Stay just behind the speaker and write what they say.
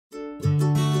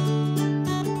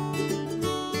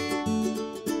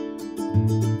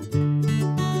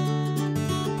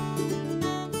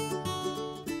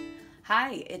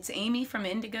Hi, it's Amy from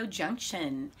Indygo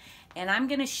Junction, and I'm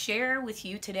going to share with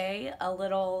you today a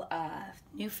little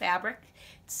new fabric.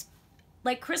 It's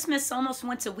like Christmas almost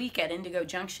once a week at Indygo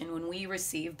Junction when we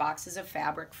receive boxes of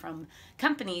fabric from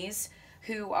companies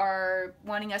who are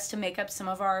wanting us to make up some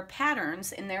of our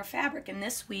patterns in their fabric. And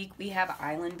this week we have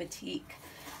Island Batik.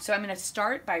 So I'm going to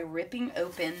start by ripping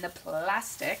open the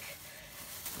plastic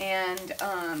and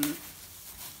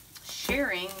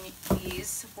sharing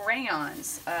these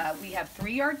rayons. We have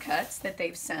 3-yard cuts that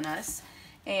they've sent us,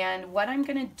 and what I'm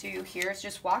going to do here is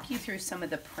just walk you through some of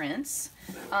the prints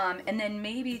and then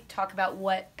maybe talk about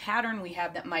what pattern we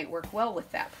have that might work well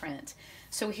with that print.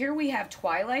 So here we have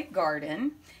Twilight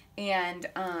Garden and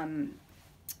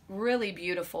really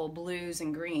beautiful blues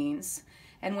and greens.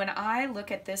 And when I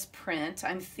look at this print,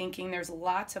 I'm thinking there's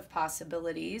lots of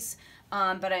possibilities,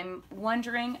 but I'm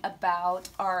wondering about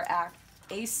our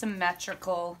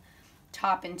asymmetrical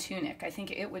top and tunic. I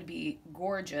think it would be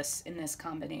gorgeous in this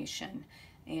combination.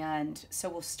 And so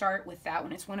we'll start with that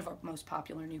one. It's one of our most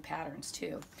popular new patterns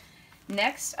too.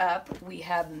 Next up, we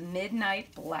have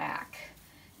Midnight Black.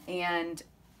 And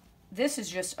this is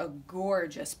just a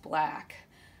gorgeous black.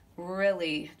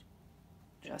 Really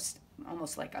just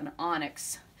almost like an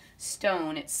onyx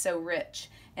stone. It's so rich.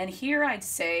 And here I'd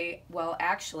say, well,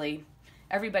 actually,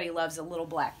 everybody loves a little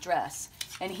black dress.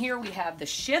 And here we have the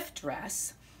shift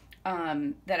dress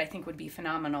that I think would be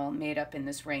phenomenal, made up in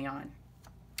this rayon.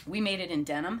 We made it in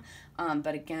denim,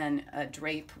 but again, a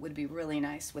drape would be really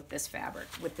nice with this fabric,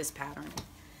 with this pattern.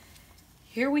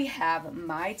 Here we have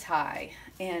Mai Tai,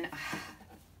 and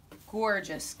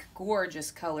gorgeous,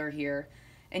 gorgeous color here.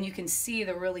 And you can see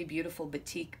the really beautiful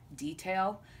batik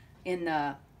detail in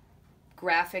the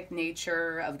graphic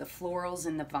nature of the florals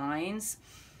and the vines.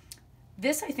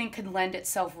 This I think could lend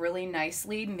itself really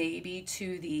nicely maybe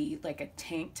to the like a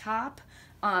tank top.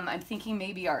 I'm thinking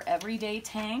maybe our everyday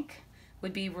tank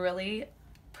would be really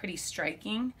pretty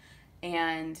striking.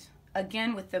 And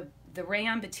again, with the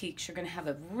rayon batiks, you're going to have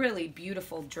a really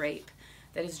beautiful drape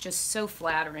that is just so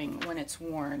flattering when it's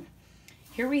worn.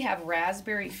 Here we have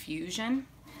Raspberry Fusion,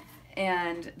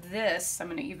 and this, I'm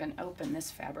going to even open this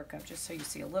fabric up just so you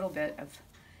see a little bit of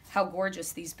how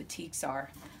gorgeous these batiks are.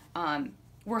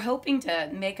 We're hoping to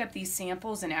make up these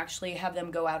samples and actually have them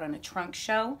go out on a trunk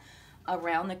show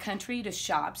around the country to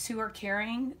shops who are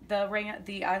carrying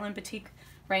the Island Batik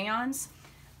rayons.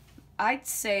 I'd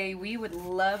say we would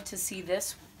love to see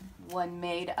this one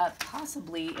made up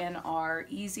possibly in our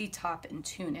easy top and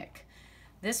tunic.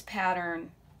 This pattern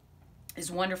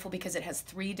is wonderful because it has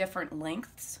 3 different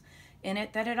lengths in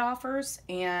it that it offers,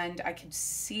 and I could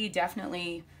see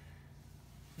definitely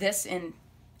this in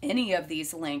any of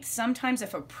these lengths. Sometimes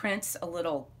if a print's a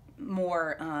little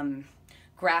more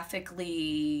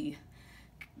graphically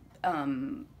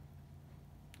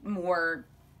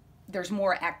there's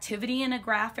more activity in a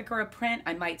graphic or a print,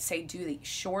 I might say do the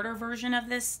shorter version of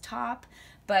this top,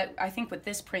 but I think with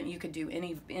this print you could do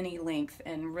any length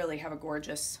and really have a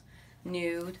gorgeous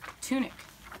nude tunic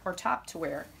or top to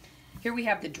wear. Here we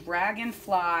have the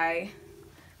Dragonfly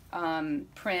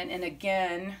print, and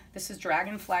again, this is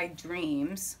Dragonfly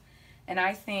Dreams, and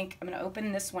I think I'm going to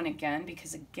open this one again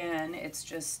because again, it's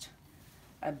just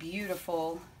a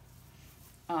beautiful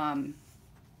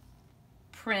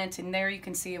print, and there you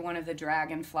can see one of the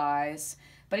dragonflies,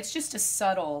 but it's just a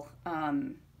subtle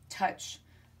touch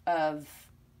of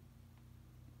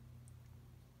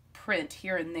print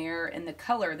here and there, and the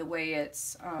color, the way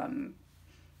it's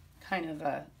kind of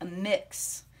a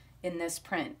mix in this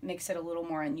print makes it a little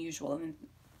more unusual than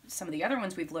some of the other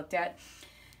ones we've looked at.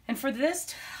 And for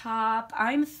this top,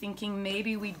 I'm thinking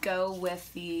maybe we'd go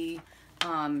with the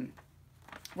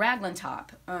raglan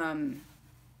top. And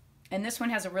this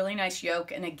one has a really nice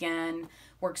yoke and again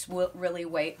works really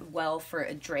well for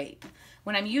a drape.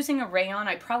 When I'm using a rayon,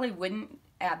 I probably wouldn't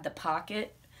add the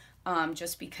pocket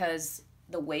just because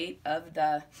the weight of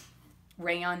the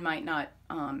rayon might not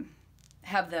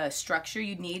have the structure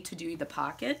you'd need to do the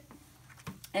pocket.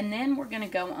 And then we're going to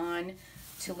go on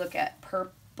to look at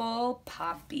Purple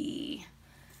Poppy.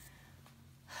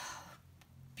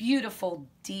 Beautiful,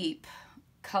 deep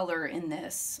color in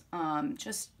this.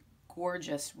 Just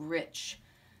gorgeous, rich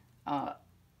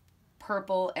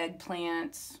purple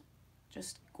eggplant.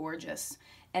 Just gorgeous.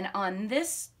 And on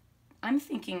this, I'm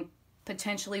thinking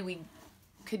potentially we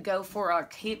could go for our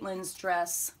Caitlin's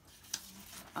dress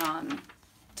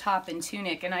top and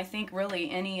tunic, and I think really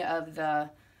any of the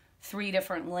 3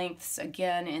 different lengths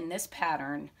again in this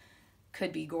pattern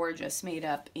could be gorgeous made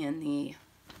up in the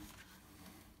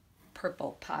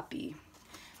Purple Poppy.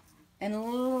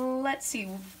 And let's see,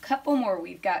 a couple more.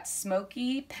 We've got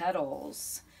Smoky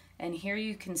Petals, And here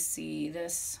you can see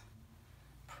this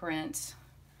print.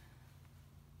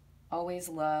 Always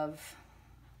love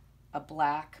a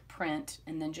black print,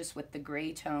 and then just with the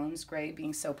gray tones, gray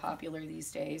being so popular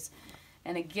these days.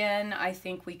 And again, I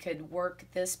think we could work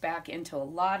this back into a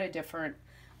lot of different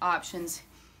options.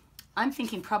 I'm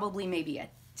thinking probably maybe a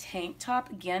tank top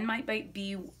again might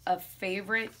be a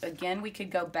favorite. Again, we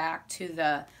could go back to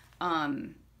the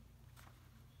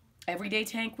everyday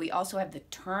tank. We also have the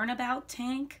turnabout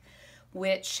tank,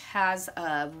 which has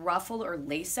a ruffle or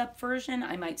lace-up version.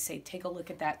 I might say take a look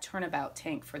at that turnabout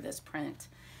tank for this print.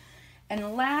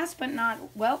 And last but not,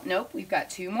 well, nope, we've got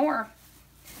two more.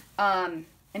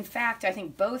 In fact, I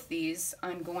think both these,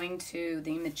 I'm going to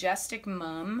the Majestic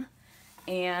Mum,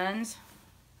 and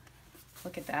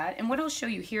look at that. And what I'll show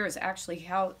you here is actually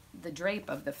how the drape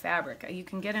of the fabric. You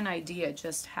can get an idea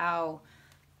just how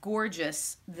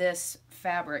gorgeous this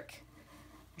fabric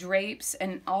drapes,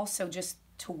 and also just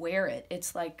to wear it.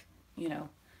 It's like, you know,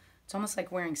 it's almost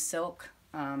like wearing silk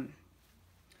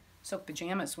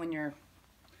pajamas when you're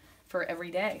for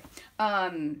every day.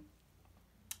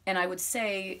 And I would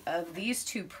say of these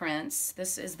two prints,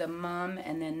 this is the Mum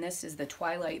and then this is the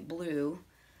Twilight Blue.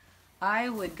 I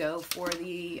would go for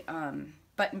the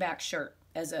button back shirt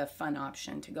as a fun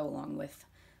option to go along with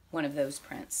one of those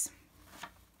prints.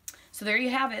 So there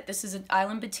you have it. This is an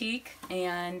Island Batik,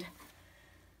 and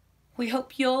we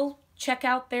hope you'll check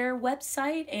out their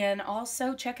website and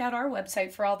also check out our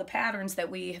website for all the patterns that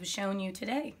we have shown you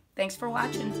today. Thanks for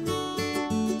watching.